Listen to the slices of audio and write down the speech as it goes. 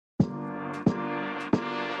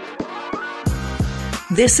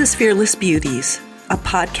This is Fearless Beauties, a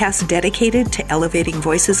podcast dedicated to elevating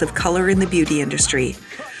voices of color in the beauty industry.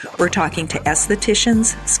 We're talking to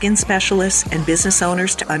estheticians, skin specialists, and business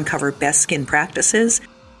owners to uncover best skin practices,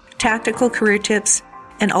 tactical career tips,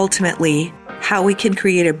 and ultimately, how we can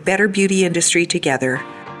create a better beauty industry together.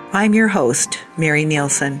 I'm your host, Mary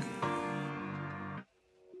Nielsen.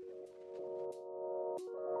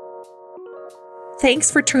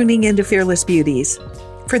 Thanks for tuning into Fearless Beauties.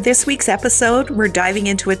 For this week's episode, we're diving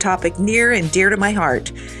into a topic near and dear to my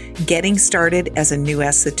heart, getting started as a new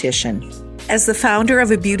esthetician. As the founder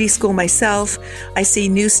of a beauty school myself, I see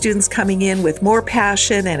new students coming in with more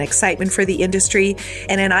passion and excitement for the industry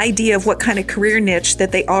and an idea of what kind of career niche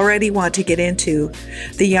that they already want to get into.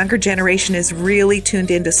 The younger generation is really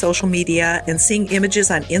tuned into social media, and seeing images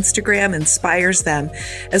on Instagram inspires them,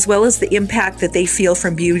 as well as the impact that they feel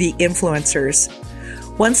from beauty influencers.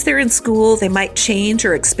 Once they're in school, they might change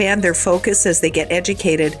or expand their focus as they get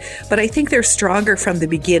educated, but I think they're stronger from the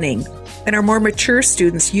beginning. And our more mature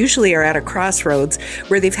students usually are at a crossroads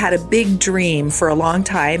where they've had a big dream for a long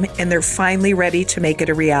time and they're finally ready to make it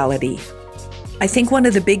a reality. I think one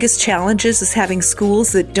of the biggest challenges is having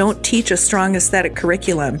schools that don't teach a strong aesthetic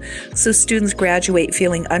curriculum, so students graduate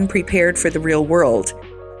feeling unprepared for the real world.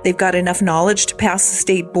 They've got enough knowledge to pass the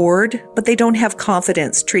state board, but they don't have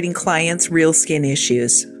confidence treating clients' real skin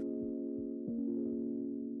issues.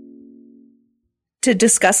 To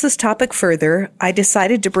discuss this topic further, I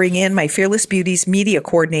decided to bring in my Fearless Beauties media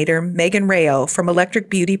coordinator, Megan Rayo from Electric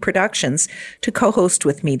Beauty Productions, to co-host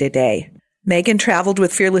with me today. Megan traveled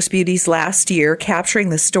with Fearless Beauties last year, capturing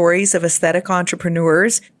the stories of aesthetic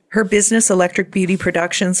entrepreneurs. Her business, Electric Beauty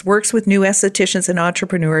Productions, works with new estheticians and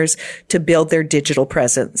entrepreneurs to build their digital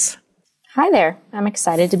presence. Hi there. I'm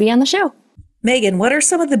excited to be on the show. Megan, what are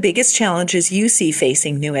some of the biggest challenges you see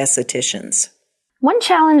facing new estheticians? One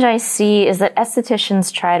challenge I see is that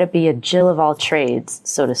estheticians try to be a Jill of all trades,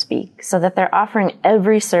 so to speak, so that they're offering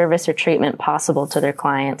every service or treatment possible to their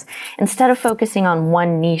clients instead of focusing on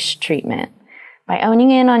one niche treatment. By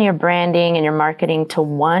owning in on your branding and your marketing to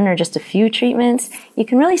one or just a few treatments, you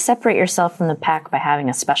can really separate yourself from the pack by having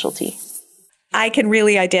a specialty. I can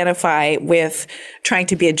really identify with trying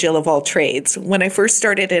to be a Jill of all trades. When I first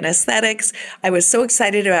started in aesthetics, I was so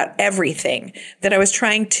excited about everything that I was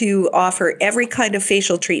trying to offer every kind of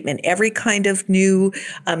facial treatment, every kind of new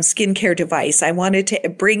skincare device. I wanted to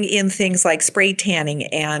bring in things like spray tanning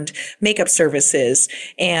and makeup services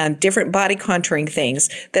and different body contouring things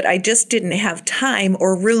that I just didn't have time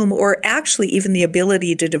or room or actually even the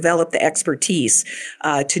ability to develop the expertise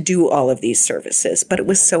to do all of these services. But it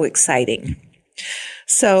was so exciting.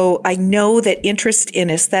 So I know that interest in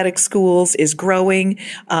aesthetic schools is growing.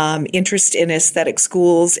 Interest in aesthetic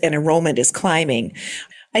schools and enrollment is climbing.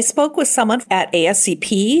 I spoke with someone at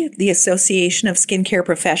ASCP, the Association of Skincare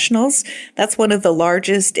Professionals. That's one of the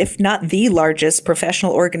largest, if not the largest,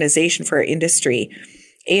 professional organization for our industry.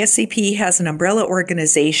 ASCP has an umbrella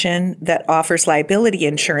organization that offers liability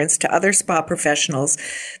insurance to other spa professionals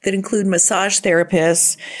that include massage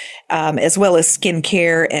therapists, as well as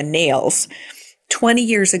skincare and nails. 20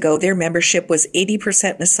 years ago, their membership was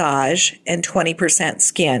 80% massage and 20%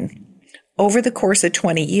 skin. Over the course of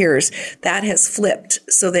 20 years, that has flipped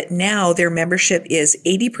so that now their membership is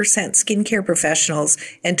 80% skincare professionals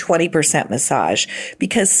and 20% massage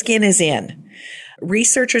because skin is in.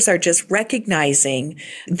 Researchers are just recognizing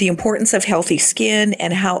the importance of healthy skin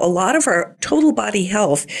and how a lot of our total body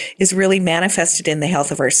health is really manifested in the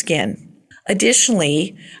health of our skin.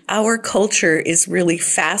 Additionally, our culture is really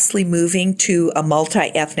fastly moving to a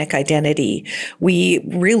multi-ethnic identity. We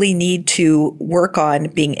really need to work on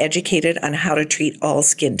being educated on how to treat all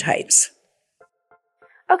skin types.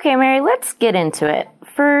 Okay, Mary, let's get into it.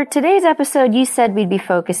 For today's episode, you said we'd be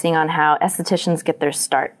focusing on how estheticians get their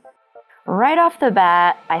start. Right off the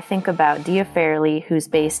bat, I think about Dia Fairley, who's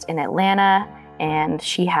based in Atlanta, and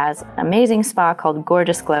she has an amazing spa called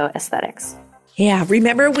Gorgeous Glow Aesthetics. Yeah,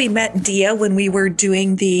 remember we met Dia when we were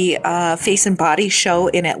doing the Face and Body show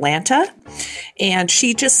in Atlanta? And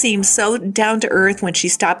she just seemed so down to earth when she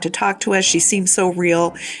stopped to talk to us. She seemed so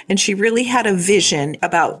real. And she really had a vision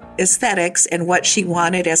about aesthetics and what she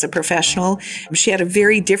wanted as a professional. She had a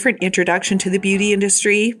very different introduction to the beauty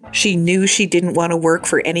industry. She knew she didn't want to work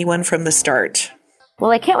for anyone from the start.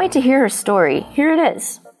 Well, I can't wait to hear her story. Here it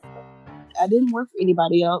is. I didn't work for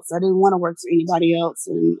anybody else. I didn't want to work for anybody else.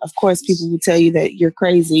 And of course, people will tell you that you're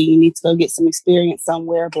crazy. You need to go get some experience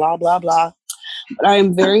somewhere, blah, blah, blah. But I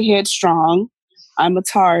am very headstrong. I'm a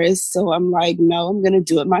Taurus. So I'm like, no, I'm going to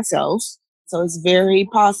do it myself. So it's very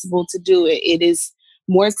possible to do it. It is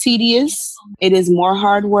more tedious. It is more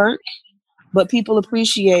hard work. but people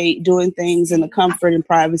appreciate doing things in the comfort and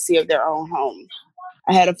privacy of their own home.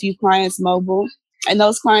 I had a few clients mobile, and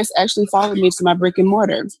those clients actually followed me to my brick and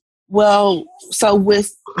mortar. Well, so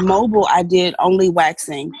with mobile, I did only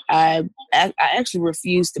waxing. I actually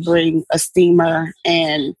refused to bring a steamer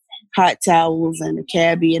and hot towels and a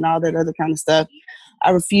cabbie and all that other kind of stuff.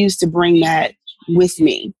 I refused to bring that with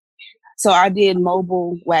me. So I did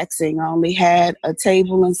mobile waxing. I only had a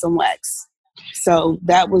table and some wax. So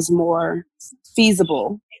that was more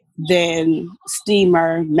feasible than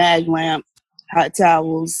steamer, mag lamp, hot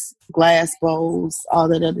towels, glass bowls, all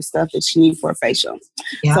that other stuff that you need for a facial.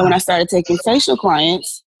 Yeah. So when I started taking facial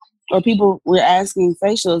clients, or people were asking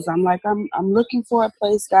facials, I'm like, I'm looking for a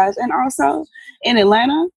place, guys. And also in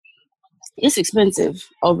Atlanta, it's expensive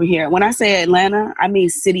over here. When I say Atlanta, I mean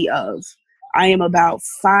city of. I am about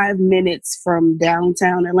 5 minutes from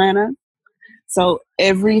downtown Atlanta. So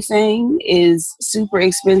everything is super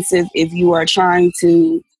expensive if you are trying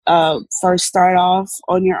to first start off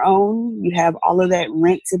on your own. You have all of that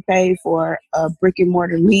rent to pay for a brick and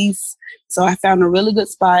mortar lease. So I found a really good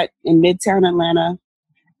spot in Midtown Atlanta.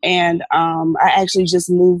 And I actually just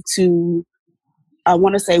moved to, I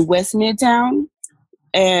want to say West Midtown.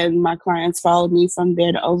 And my clients followed me from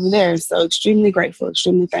there to over there. So extremely grateful,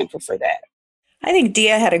 extremely thankful for that. I think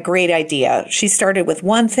Dia had a great idea. She started with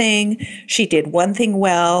one thing, she did one thing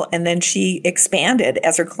well, and then she expanded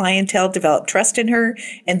as her clientele developed trust in her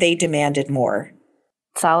and they demanded more.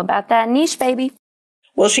 It's all about that niche, baby.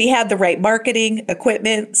 Well, she had the right marketing,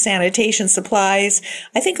 equipment, sanitation supplies.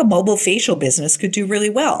 I think a mobile facial business could do really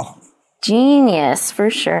well. Genius, for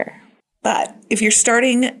sure. But if you're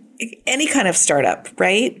starting any kind of startup,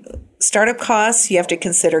 right? Startup costs, you have to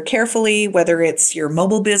consider carefully, whether it's your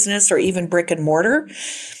mobile business or even brick and mortar.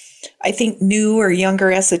 I think new or younger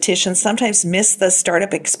estheticians sometimes miss the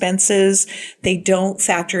startup expenses. They don't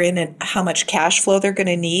factor in how much cash flow they're going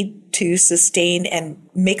to need to sustain and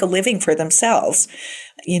make a living for themselves.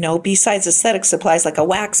 You know, besides aesthetic supplies like a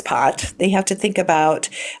wax pot, they have to think about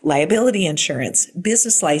liability insurance,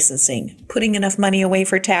 business licensing, putting enough money away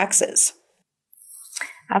for taxes.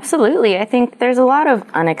 Absolutely. I think there's a lot of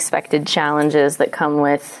unexpected challenges that come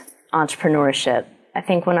with entrepreneurship. I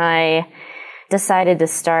think when I decided to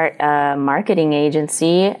start a marketing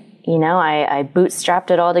agency, I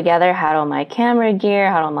bootstrapped it all together, had all my camera gear,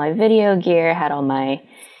 had all my video gear, had all my,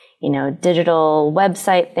 digital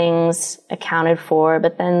website things accounted for.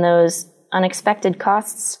 But then those unexpected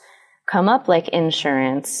costs come up, like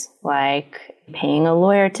insurance, like paying a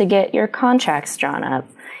lawyer to get your contracts drawn up.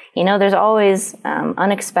 There's always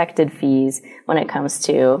unexpected fees when it comes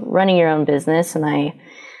to running your own business. And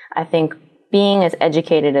I think being as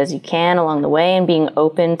educated as you can along the way and being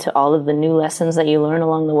open to all of the new lessons that you learn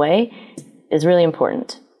along the way is really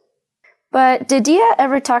important. But did Dia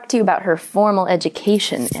ever talk to you about her formal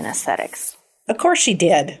education in aesthetics? Of course she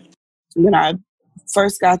did. When I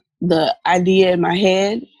first got the idea in my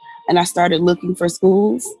head and I started looking for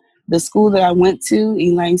schools, the school that I went to,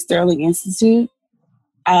 Elaine Sterling Institute,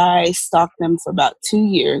 I stalked them for about 2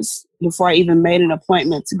 years before I even made an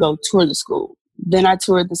appointment to go tour the school. Then I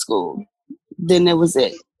toured the school. Then it was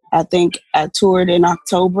it. I think I toured in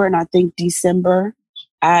October, and I think December,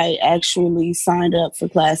 I actually signed up for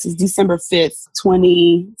classes. December 5th,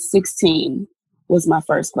 2016 was my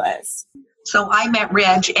first class. So I met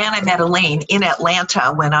Reg and I met Elaine in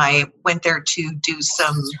Atlanta when I went there to do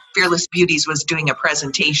some Fearless Beauties was doing a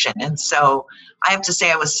presentation. And so I have to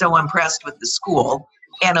say I was so impressed with the school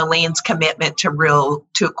and Elaine's commitment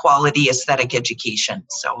to quality aesthetic education.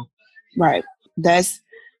 So, right. That's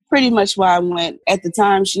pretty much why I went. At the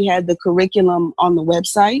time, she had the curriculum on the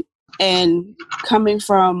website. And coming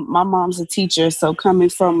from, my mom's a teacher, so coming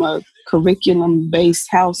from a curriculum-based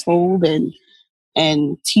household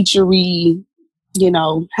and teachery,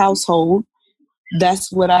 household,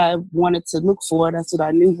 that's what I wanted to look for. That's what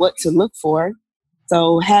I knew what to look for.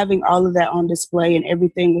 So having all of that on display and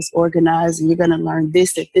everything was organized, and you're going to learn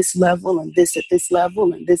this at this level and this at this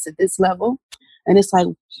level and this at this level. And it's like,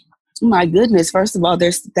 my goodness, first of all,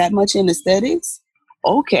 there's that much in aesthetics.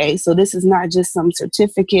 Okay, so this is not just some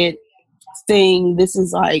certificate thing. This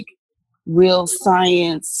is like real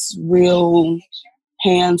science, real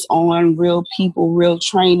hands-on, real people, real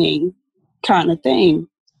training kind of thing.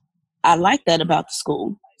 I like that about the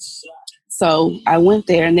school. So I went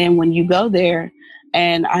there, and then when you go there,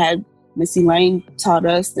 and I had Miss Elaine taught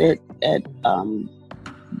us that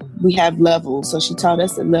we have levels. So she taught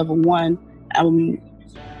us at level 1,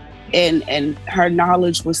 and her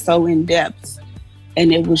knowledge was so in depth,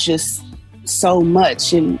 and it was just so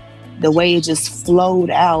much, and the way it just flowed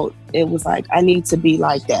out, it was like, I need to be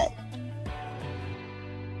like that.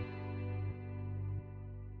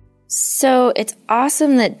 So it's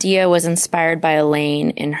awesome that Dia was inspired by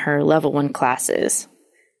Elaine in her level 1 classes.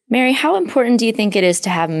 Mary, how important do you think it is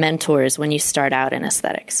to have mentors when you start out in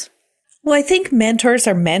aesthetics? Well, I think mentors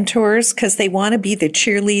are mentors because they want to be the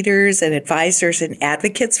cheerleaders and advisors and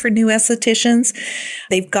advocates for new estheticians.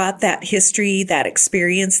 They've got that history, that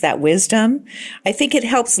experience, that wisdom. I think it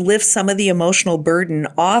helps lift some of the emotional burden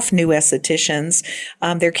off new estheticians.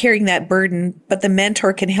 They're carrying that burden, but the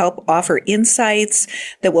mentor can help offer insights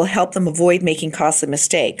that will help them avoid making costly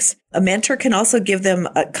mistakes. A mentor can also give them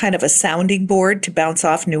a kind of a sounding board to bounce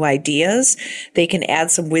off new ideas. They can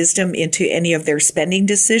add some wisdom into any of their spending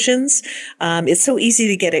decisions. It's so easy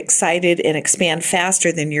to get excited and expand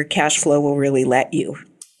faster than your cash flow will really let you.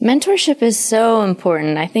 Mentorship is so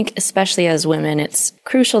important. I think especially as women, it's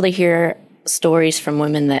crucial to hear stories from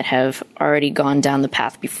women that have already gone down the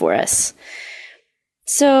path before us.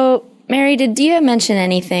 So, Mary, did Dia mention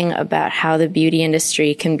anything about how the beauty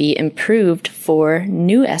industry can be improved for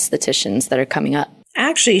new estheticians that are coming up?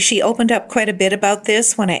 Actually, she opened up quite a bit about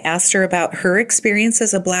this when I asked her about her experience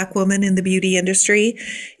as a Black woman in the beauty industry.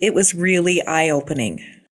 It was really eye-opening.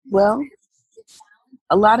 Well,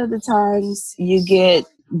 a lot of the times you get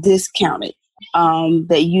discounted,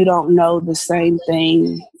 that you don't know the same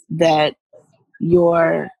thing that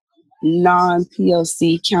your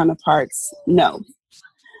non-POC counterparts know.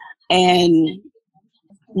 And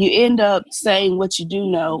you end up saying what you do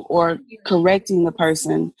know or correcting the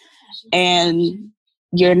person, and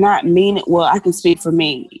you're not meaning, well, I can speak for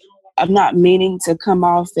me. I'm not meaning to come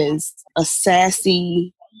off as a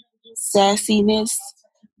sassiness,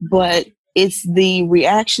 but it's the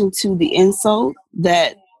reaction to the insult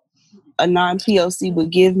that a non-POC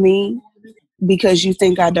would give me because you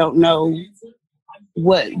think I don't know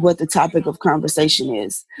what the topic of conversation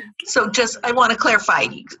is. So I want to clarify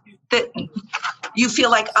that you feel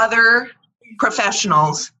like other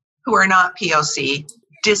professionals who are not POC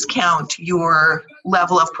discount your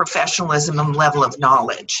level of professionalism and level of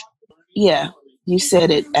knowledge. Yeah, you said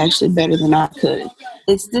it actually better than I could.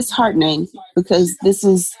 It's disheartening because this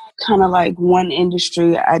is kind of like one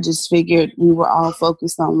industry. I just figured we were all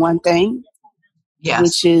focused on one thing, yes,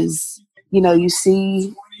 which is, you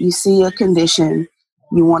see a condition,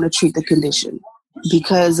 you want to treat the condition.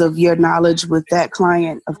 Because of your knowledge with that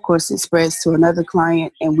client, of course, it spreads to another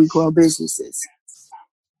client and we grow businesses.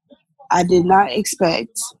 I did not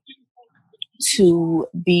expect to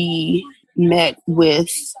be met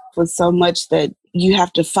with so much that you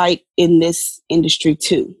have to fight in this industry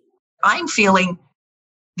too. I'm feeling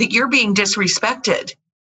that you're being disrespected.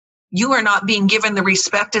 You are not being given the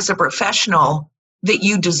respect as a professional that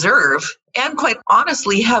you deserve and quite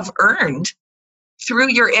honestly have earned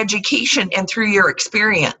through your education and through your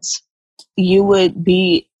experience. You would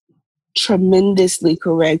be tremendously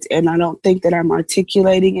correct. And I don't think that I'm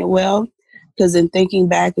articulating it well, because in thinking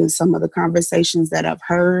back in some of the conversations that I've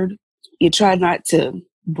heard, you try not to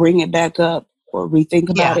bring it back up or rethink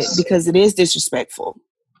about it because it is disrespectful.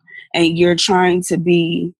 And you're trying to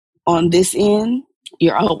be on this end.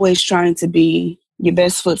 You're always trying to be your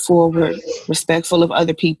best foot forward, respectful of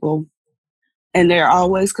other people. And there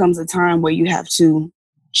always comes a time where you have to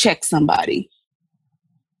check somebody.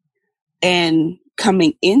 And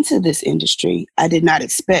coming into this industry, I did not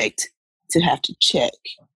expect to have to check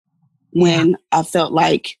when I felt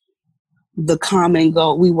like the common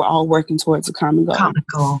goal, we were all working towards a common goal. Common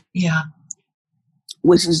goal, yeah.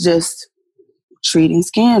 Which is just treating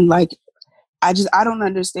skin. Like, I don't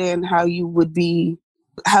understand how you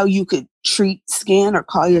could treat skin or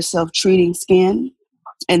call yourself treating skin.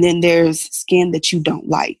 And then there's skin that you don't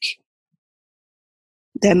like.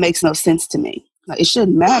 That makes no sense to me. It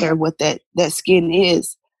shouldn't matter what that skin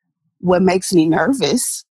is. What makes me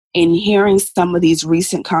nervous in hearing some of these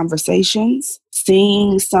recent conversations,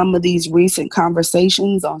 seeing some of these recent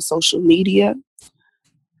conversations on social media,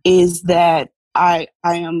 is that I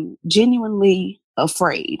am genuinely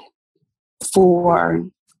afraid for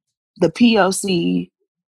the POC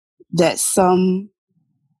that some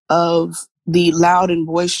of the loud and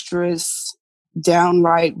boisterous,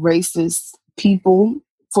 downright racist people,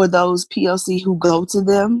 for those POC who go to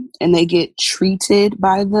them and they get treated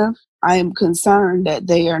by them, I am concerned that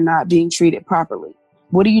they are not being treated properly.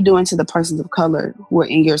 What are you doing to the persons of color who are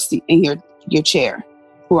in your seat, in your chair,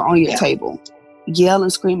 who are on your table? Yell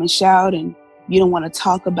and scream and shout, and you don't want to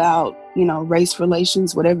talk about, race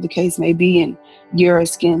relations, whatever the case may be, and you're a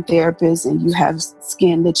skin therapist and you have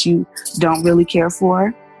skin that you don't really care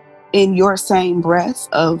for. In your same breath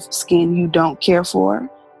of skin you don't care for,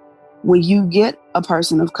 when you get a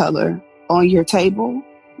person of color on your table,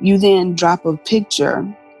 you then drop a picture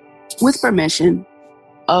with permission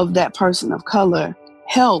of that person of color.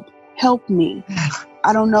 Help help me.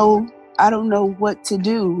 I don't know what to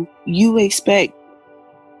do. You expect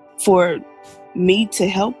for me to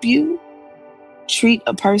help you treat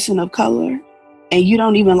a person of color, and you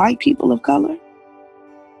don't even like people of color?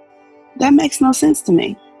 That makes no sense to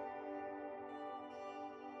me.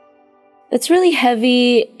 It's really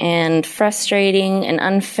heavy and frustrating and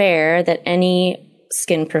unfair that any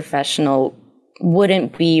skin professional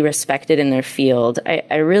wouldn't be respected in their field.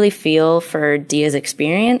 I really feel for Dia's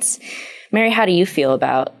experience. Mary, how do you feel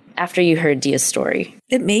about after you heard Dia's story?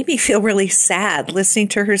 It made me feel really sad listening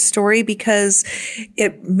to her story because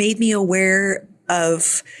it made me aware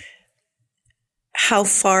of how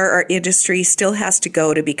far our industry still has to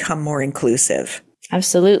go to become more inclusive.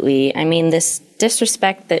 Absolutely. I mean, this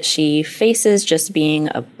disrespect that she faces just being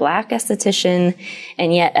a Black esthetician,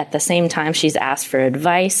 and yet at the same time, she's asked for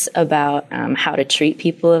advice about how to treat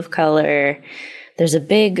people of color. There's a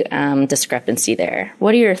big discrepancy there.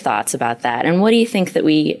 What are your thoughts about that? And what do you think that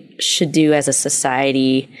we should do as a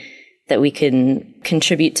society that we can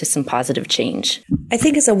contribute to some positive change? I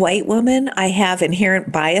think as a white woman, I have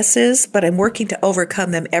inherent biases, but I'm working to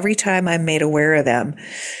overcome them every time I'm made aware of them.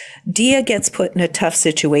 Dia gets put in a tough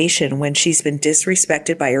situation when she's been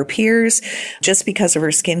disrespected by her peers just because of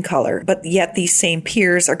her skin color. But yet these same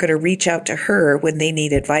peers are going to reach out to her when they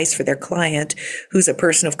need advice for their client who's a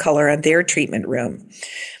person of color on their treatment room.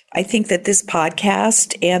 I think that this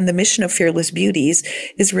podcast and the mission of Fearless Beauties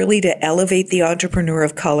is really to elevate the entrepreneur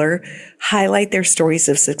of color, highlight their stories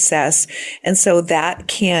of success. And so that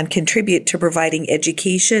can contribute to providing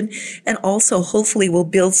education and also hopefully will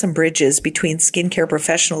build some bridges between skincare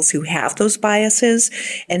professionals who have those biases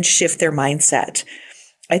and shift their mindset.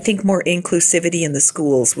 I think more inclusivity in the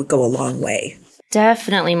schools would go a long way.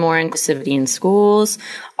 Definitely more inclusivity in schools,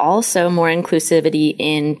 also more inclusivity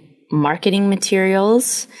in marketing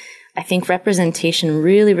materials. I think representation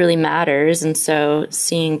really, really matters. And so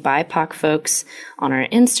seeing BIPOC folks on our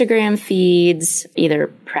Instagram feeds, either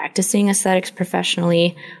practicing aesthetics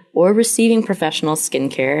professionally or receiving professional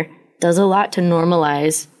skincare, does a lot to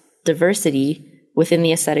normalize diversity within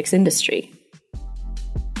the aesthetics industry.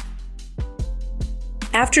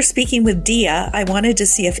 After speaking with Dia, I wanted to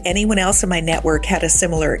see if anyone else in my network had a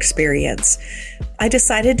similar experience. I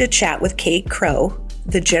decided to chat with Kate Crow,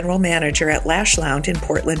 the general manager at Lash Lounge in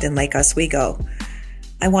Portland and Lake Oswego.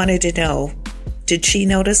 I wanted to know, did she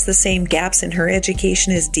notice the same gaps in her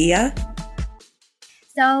education as Dia?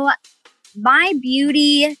 So my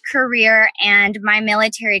beauty career and my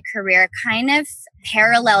military career kind of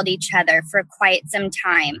paralleled each other for quite some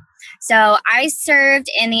time. So I served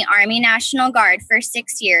in the Army National Guard for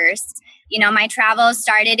 6 years. You know, my travels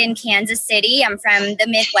started in Kansas City. I'm from the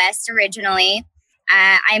Midwest originally.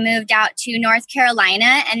 I moved out to North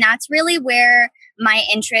Carolina, and that's really where my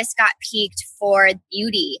interest got piqued for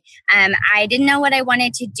beauty. I didn't know what I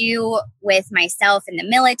wanted to do with myself in the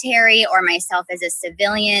military or myself as a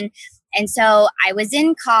civilian. And so I was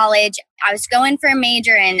in college. I was going for a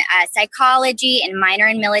major in psychology and minor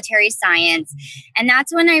in military science. And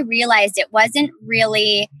that's when I realized it wasn't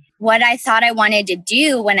really what I thought I wanted to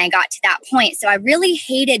do when I got to that point. So I really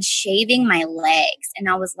hated shaving my legs. And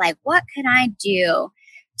I was like, what could I do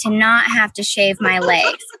to not have to shave my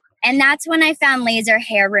legs? And that's when I found laser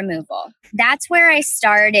hair removal. That's where I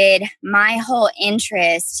started. My whole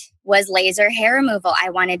interest was laser hair removal.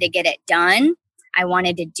 I wanted to get it done. I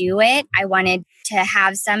wanted to do it. I wanted to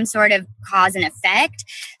have some sort of cause and effect.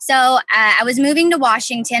 So I was moving to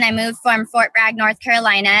Washington. I moved from Fort Bragg, North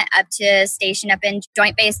Carolina, up to station up in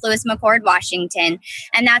Joint Base Lewis McChord, Washington.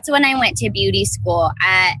 And that's when I went to beauty school.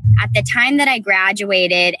 At the time that I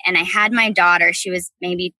graduated and I had my daughter, she was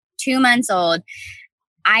maybe 2 months old,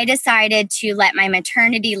 I decided to let my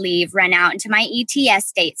maternity leave run out into my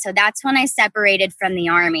ETS date. So that's when I separated from the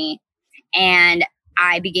Army. And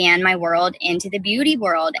I began my world into the beauty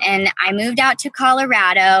world. And I moved out to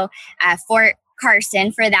Colorado, Fort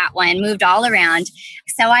Carson for that one, moved all around.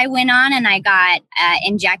 So I went on and I got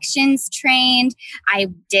injections trained. I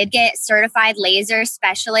did get certified laser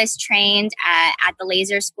specialist trained at the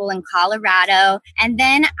laser school in Colorado. And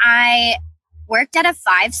then I worked at a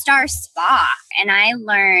 5-star spa and I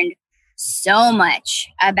learned so much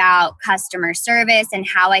about customer service and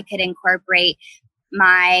how I could incorporate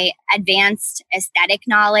my advanced aesthetic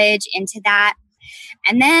knowledge into that.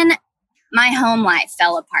 And then my home life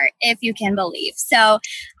fell apart, if you can believe. So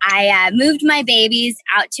I moved my babies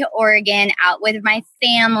out to Oregon, out with my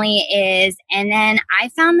family is, and then I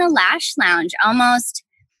found the Lash Lounge almost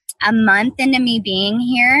a month into me being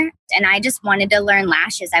here. And I just wanted to learn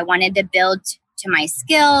lashes. I wanted to build to my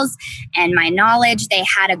skills and my knowledge. They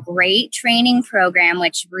had a great training program,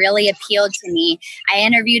 which really appealed to me. I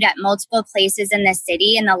interviewed at multiple places in the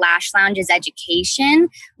city, and the Lash Lounge's education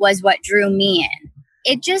was what drew me in.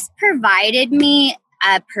 It just provided me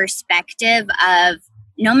a perspective of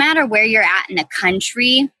no matter where you're at in the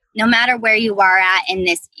country, no matter where you are at in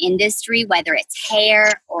this industry, whether it's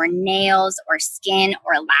hair or nails or skin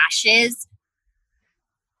or lashes,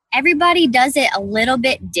 everybody does it a little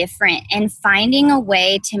bit different, and finding a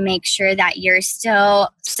way to make sure that you're still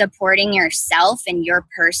supporting yourself and your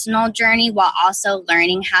personal journey while also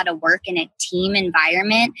learning how to work in a team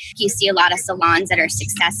environment. You see a lot of salons that are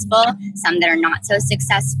successful, some that are not so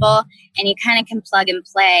successful, and you kind of can plug and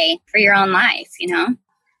play for your own life, you know?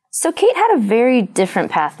 So Kate had a very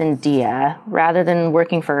different path than Dia. Rather than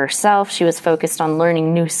working for herself, she was focused on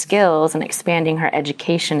learning new skills and expanding her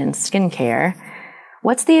education in skincare.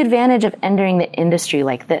 What's the advantage of entering the industry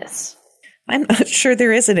like this? I'm not sure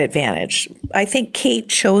there is an advantage. I think Kate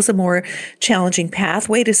chose a more challenging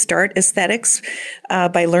pathway to start aesthetics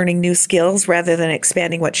by learning new skills rather than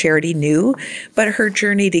expanding what she already knew. But her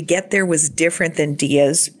journey to get there was different than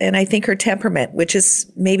Dia's, and I think her temperament, which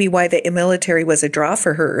is maybe why the military was a draw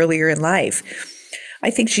for her earlier in life. I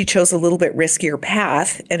think she chose a little bit riskier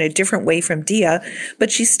path and a different way from Dia,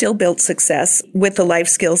 but she still built success with the life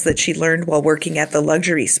skills that she learned while working at the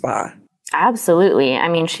luxury spa. Absolutely. I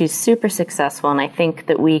mean, she's super successful, and I think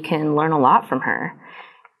that we can learn a lot from her.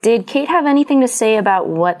 Did Kate have anything to say about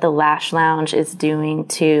what the Lash Lounge is doing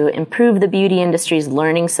to improve the beauty industry's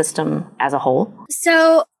learning system as a whole?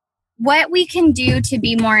 So what we can do to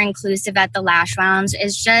be more inclusive at the Lash Lounge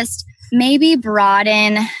is just maybe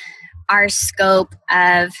broaden our scope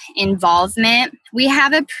of involvement. We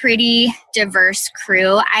have a pretty diverse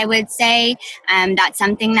crew, I would say. That's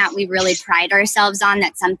something that we really pride ourselves on.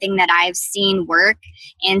 That's something that I've seen work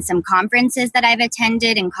in some conferences that I've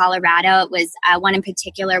attended in Colorado. It was one in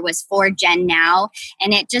particular was for Gen Now,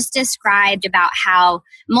 and it just described about how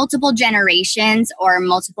multiple generations or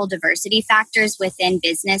multiple diversity factors within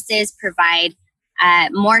businesses provide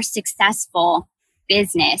more successful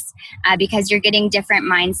business because you're getting different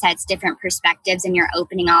mindsets, different perspectives, and you're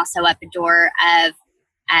opening also up a door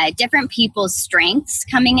of different people's strengths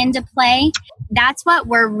coming into play. That's what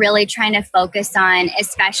we're really trying to focus on,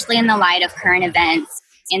 especially in the light of current events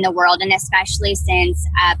in the world, and especially since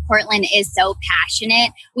Portland is so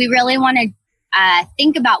passionate. We really want to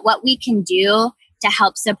think about what we can do to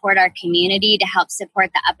help support our community, to help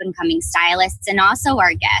support the up-and-coming stylists and also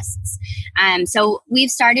our guests. So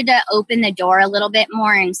we've started to open the door a little bit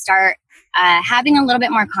more and start having a little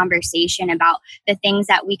bit more conversation about the things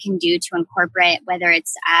that we can do to incorporate, whether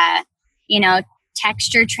it's,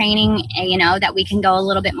 texture training, that we can go a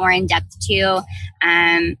little bit more in depth to,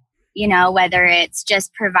 whether it's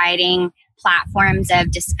just providing platforms of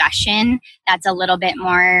discussion that's a little bit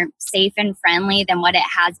more safe and friendly than what it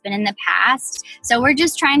has been in the past. So we're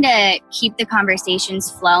just trying to keep the conversations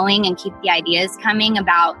flowing and keep the ideas coming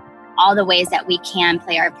about all the ways that we can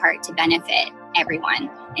play our part to benefit everyone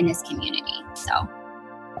in this community. So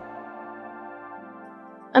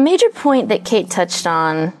a major point that Kate touched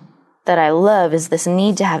on that I love is this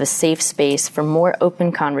need to have a safe space for more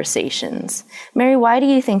open conversations. Mary, why do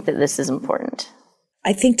you think that this is important?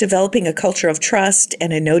 I think developing a culture of trust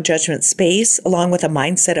and a no judgment space, along with a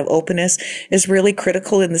mindset of openness, is really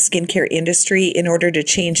critical in the skincare industry in order to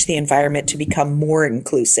change the environment to become more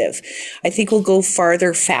inclusive. I think we'll go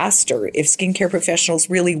farther faster if skincare professionals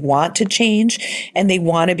really want to change and they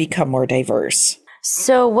want to become more diverse.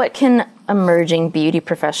 So what can emerging beauty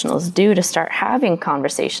professionals do to start having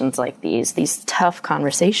conversations like these tough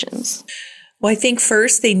conversations? Well, I think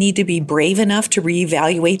first they need to be brave enough to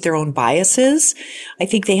reevaluate their own biases. I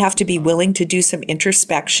think they have to be willing to do some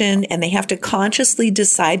introspection, and they have to consciously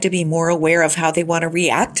decide to be more aware of how they want to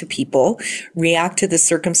react to people, react to the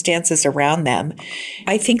circumstances around them.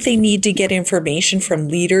 I think they need to get information from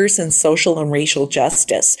leaders in social and racial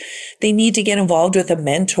justice. They need to get involved with a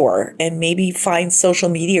mentor and maybe find social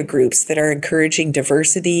media groups that are encouraging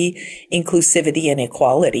diversity, inclusivity, and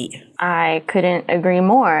equality. I couldn't agree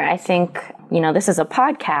more. I think, this is a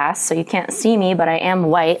podcast, so you can't see me, but I am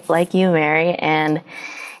white like you, Mary, and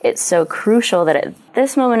it's so crucial that at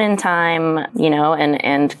this moment in time,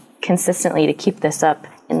 and consistently to keep this up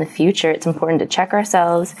in the future, it's important to check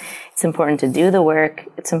ourselves. It's important to do the work.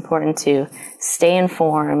 It's important to stay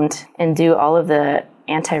informed and do all of the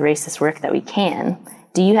anti-racist work that we can.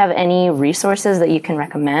 Do you have any resources that you can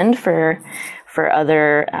recommend for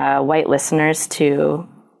other white listeners to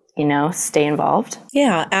stay involved?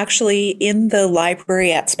 Yeah, actually, in the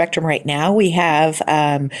library at Spectrum right now, we have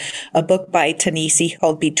a book by Ta-Nehisi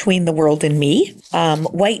called Between the World and Me,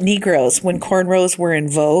 White Negroes, When Cornrows Were in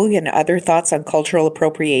Vogue and Other Thoughts on Cultural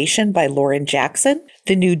Appropriation by Lauren Jackson,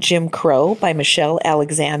 The New Jim Crow by Michelle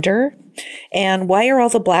Alexander, and Why Are All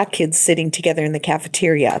the Black Kids Sitting Together in the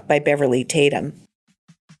Cafeteria by Beverly Tatum.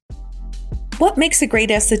 What makes a great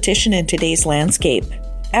esthetician in today's landscape?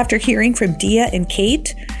 After hearing from Dia and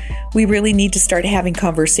Kate, we really need to start having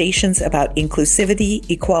conversations about inclusivity,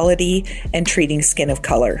 equality, and treating skin of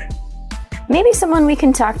color. Maybe someone we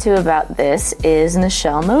can talk to about this is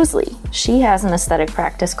Nichelle Mosley. She has an aesthetic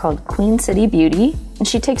practice called Queen City Beauty, and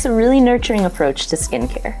she takes a really nurturing approach to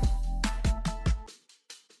skincare.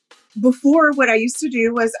 Before, what I used to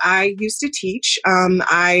do was I used to teach.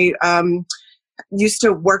 I used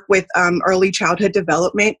to work with early childhood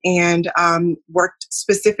development and worked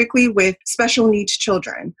specifically with special needs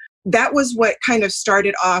children. That was what kind of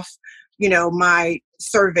started off, my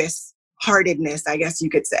service heartedness, I guess you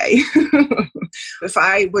could say. If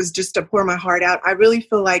I was just to pour my heart out, I really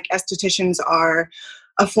feel like estheticians are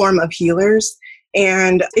a form of healers.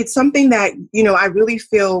 And it's something that, I really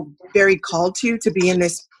feel very called to be in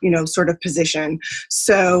this, sort of position.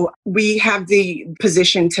 So we have the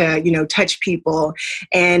position to, touch people,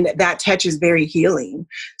 and that touch is very healing.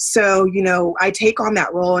 So, I take on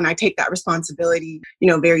that role and I take that responsibility,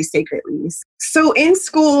 very sacredly. So in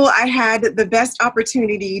school, I had the best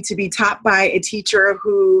opportunity to be taught by a teacher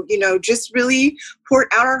who, just really poured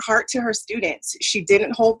out her heart to her students. She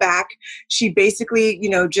didn't hold back. She basically,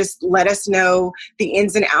 just let us know the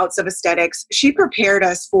ins and outs of aesthetics. She prepared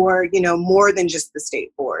us for, more than just the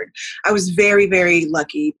state board. I was very, very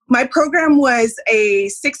lucky. My program was a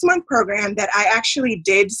 6-month program that I actually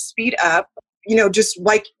did speed up, just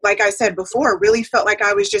like I said before, really felt like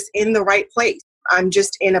I was just in the right place. I'm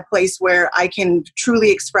just in a place where I can truly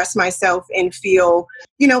express myself and feel,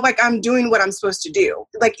 like I'm doing what I'm supposed to do.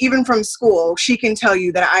 Like even from school, she can tell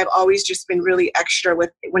you that I've always just been really extra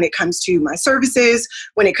when it comes to my services,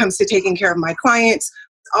 when it comes to taking care of my clients.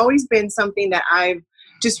 It's always been something that I've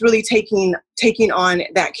just really taking on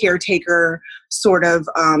that caretaker sort of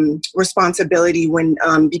responsibility when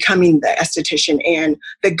becoming the esthetician and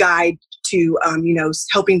the guide to,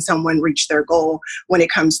 helping someone reach their goal when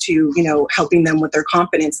it comes to, helping them with their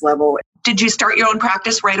confidence level. Did you start your own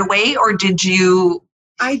practice right away, or did you?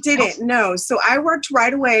 I didn't, no. So I worked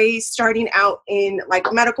right away starting out in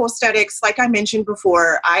medical aesthetics. Like I mentioned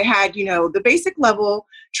before, I had, the basic level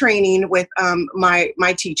training with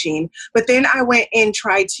my teaching, but then I went and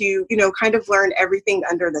tried to, kind of learn everything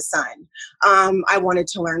under the sun. I wanted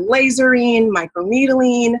to learn lasering,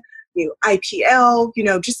 microneedling,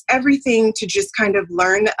 IPL, just everything to just kind of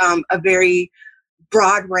learn a very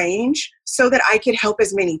broad range so that I could help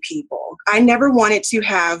as many people. I never wanted to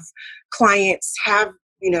have clients have,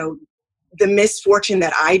 the misfortune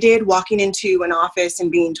that I did walking into an office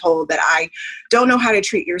and being told that I don't know how to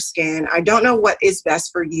treat your skin. I don't know what is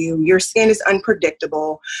best for you. Your skin is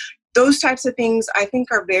unpredictable. Those types of things I think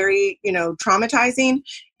are very, traumatizing.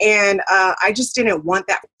 And I just didn't want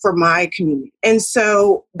that for my community. And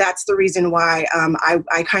so that's the reason why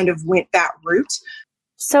I kind of went that route.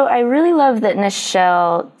 So I really love that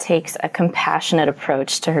Nichelle takes a compassionate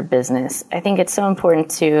approach to her business. I think it's so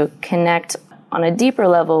important to connect on a deeper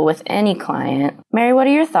level with any client. Mary, what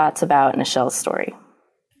are your thoughts about Nichelle's story?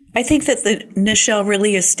 I think that Nichelle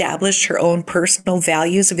really established her own personal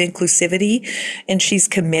values of inclusivity, and she's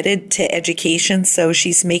committed to education. So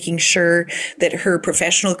she's making sure that her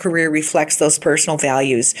professional career reflects those personal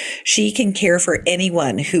values. She can care for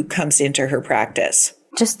anyone who comes into her practice.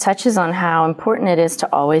 Just touches on how important it is to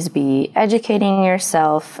always be educating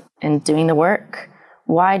yourself and doing the work.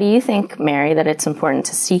 Why do you think, Mary, that it's important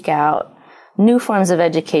to seek out new forms of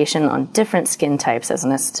education on different skin types as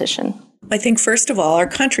an esthetician? I think, first of all, our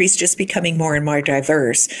country's just becoming more and more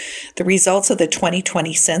diverse. The results of the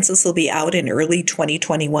 2020 census will be out in early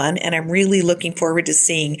 2021, and I'm really looking forward to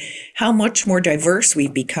seeing how much more diverse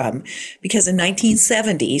we've become. Because in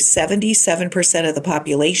 1970, 77% of the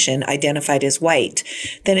population identified as white.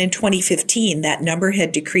 Then in 2015, that number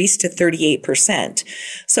had decreased to 38%.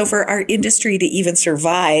 So for our industry to even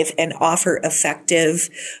survive and offer effective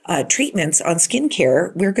treatments on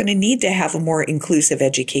skincare, we're going to need to have a more inclusive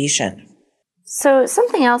education. So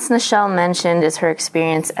something else Nichelle mentioned is her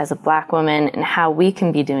experience as a Black woman and how we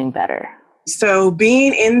can be doing better. So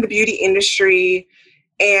being in the beauty industry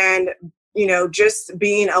and, just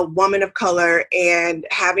being a woman of color and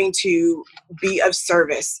having to be of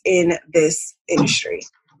service in this industry,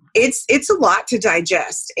 it's a lot to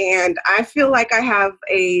digest. And I feel like I have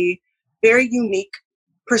a very unique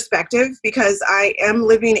perspective because I am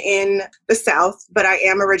living in the South, but I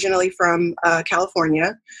am originally from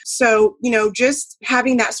California. So, just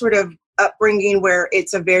having that sort of upbringing where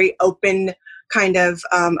it's a very open kind of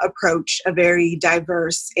approach, a very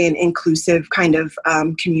diverse and inclusive kind of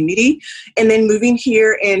community. And then moving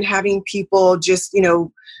here and having people just,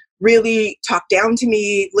 really talk down to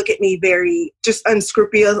me, look at me very just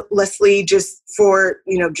unscrupulously just for,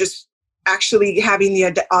 just actually having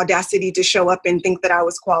the audacity to show up and think that I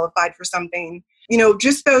was qualified for something.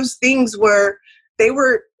 Just those things they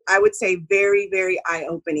were, I would say, very, very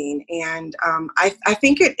eye-opening. And I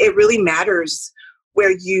think it really matters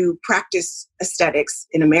where you practice aesthetics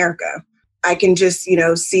in America. I can just,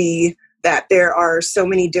 see that there are so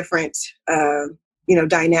many different,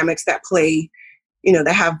 dynamics that play,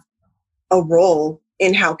 that have a role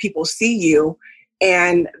in how people see you.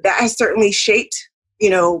 And that has certainly shaped,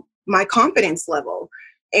 my confidence level.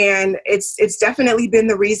 And it's definitely been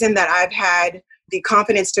the reason that I've had the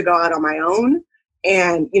confidence to go out on my own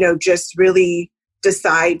and, just really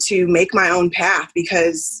decide to make my own path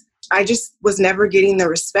because I just was never getting the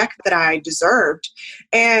respect that I deserved.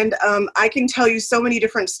 And I can tell you so many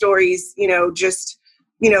different stories,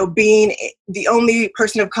 being the only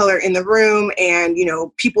person of color in the room and,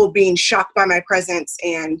 people being shocked by my presence.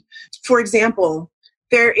 And for example,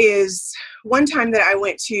 there is one time that I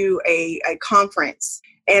went to a conference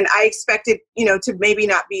and I expected, to maybe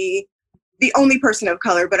not be the only person of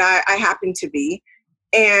color, but I happened to be.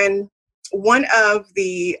 And one of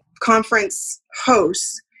the conference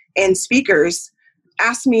hosts and speakers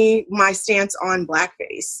asked me my stance on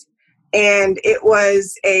blackface. And it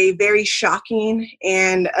was a very shocking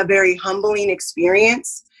and a very humbling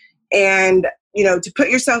experience. And, to put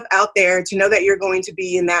yourself out there, to know that you're going to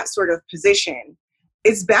be in that sort of position,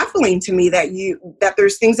 it's baffling to me that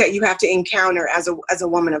there's things that you have to encounter as a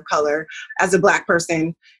woman of color, as a Black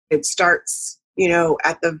person. It starts,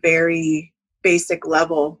 at the very basic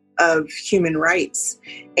level of human rights.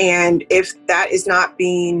 And if that is not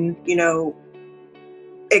being,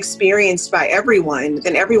 experienced by everyone,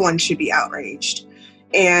 then everyone should be outraged.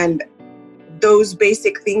 And those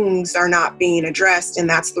basic things are not being addressed. And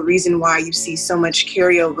that's the reason why you see so much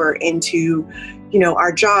carryover into,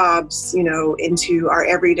 our jobs, into our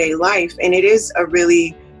everyday life. And it is a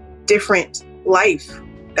really different life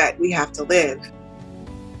that we have to live.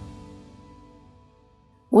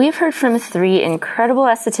 We've heard from 3 incredible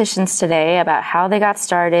estheticians today about how they got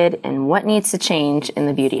started and what needs to change in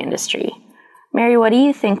the beauty industry. Mary, what do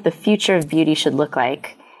you think the future of beauty should look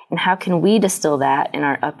like? And how can we distill that in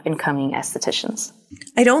our up-and-coming estheticians?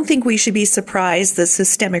 I don't think we should be surprised that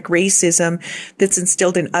systemic racism that's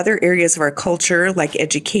instilled in other areas of our culture, like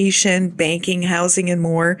education, banking, housing, and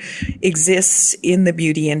more, exists in the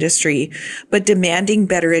beauty industry. But demanding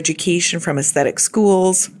better education from aesthetic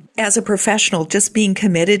schools, as a professional, just being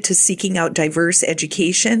committed to seeking out diverse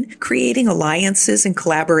education, creating alliances and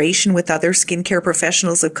collaboration with other skincare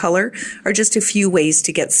professionals of color are just a few ways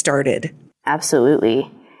to get started.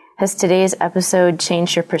 Absolutely. Has today's episode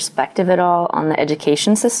changed your perspective at all on the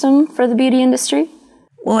education system for the beauty industry?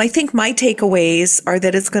 Well, I think my takeaways are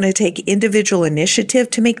that it's going to take individual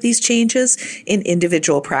initiative to make these changes in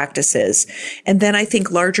individual practices. And then I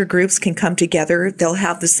think larger groups can come together. They'll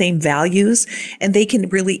have the same values and they can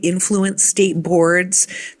really influence state boards.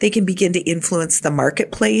 They can begin to influence the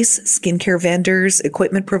marketplace, skincare vendors,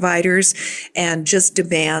 equipment providers, and just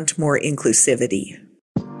demand more inclusivity.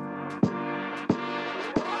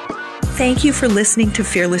 Thank you for listening to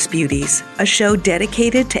Fearless Beauties, a show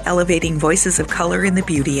dedicated to elevating voices of color in the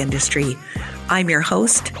beauty industry. I'm your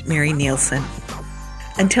host, Mary Nielsen.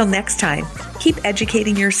 Until next time, keep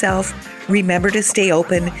educating yourself, remember to stay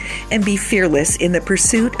open, and be fearless in the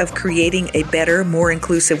pursuit of creating a better, more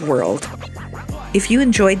inclusive world. If you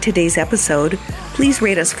enjoyed today's episode, please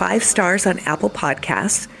rate us 5 stars on Apple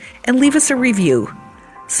Podcasts and leave us a review.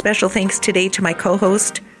 Special thanks today to my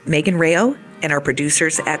co-host, Megan Rayo, and our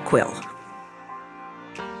producers at Quill.